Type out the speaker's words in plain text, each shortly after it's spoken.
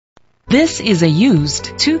This is a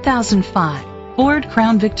used 2005 Ford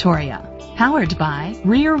Crown Victoria, powered by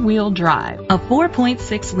rear-wheel drive, a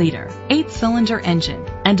 4.6-liter, 8-cylinder engine,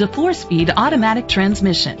 and a 4-speed automatic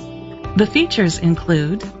transmission. The features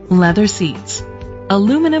include leather seats,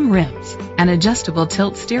 aluminum rims, an adjustable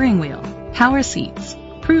tilt steering wheel, power seats,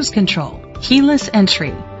 cruise control, keyless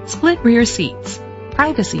entry, split rear seats,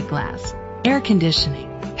 privacy glass, air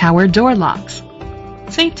conditioning, power door locks.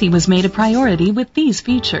 Safety was made a priority with these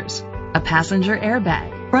features: a passenger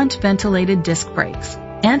airbag, front ventilated disc brakes,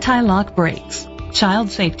 anti-lock brakes, child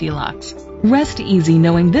safety locks. Rest easy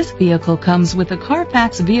knowing this vehicle comes with a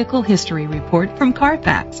Carfax Vehicle History Report from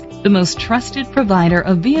Carfax, the most trusted provider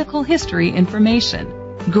of vehicle history information.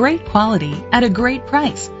 Great quality at a great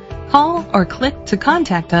price. Call or click to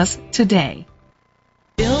contact us today.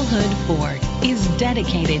 Bill Hood Ford is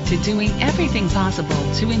dedicated to doing everything possible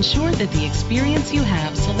to ensure that the experience you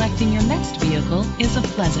have selecting your next vehicle is a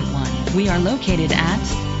pleasant one. We are located at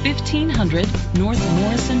 1500 North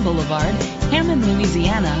Morrison Boulevard, Hammond,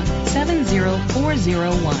 Louisiana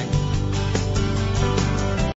 70401.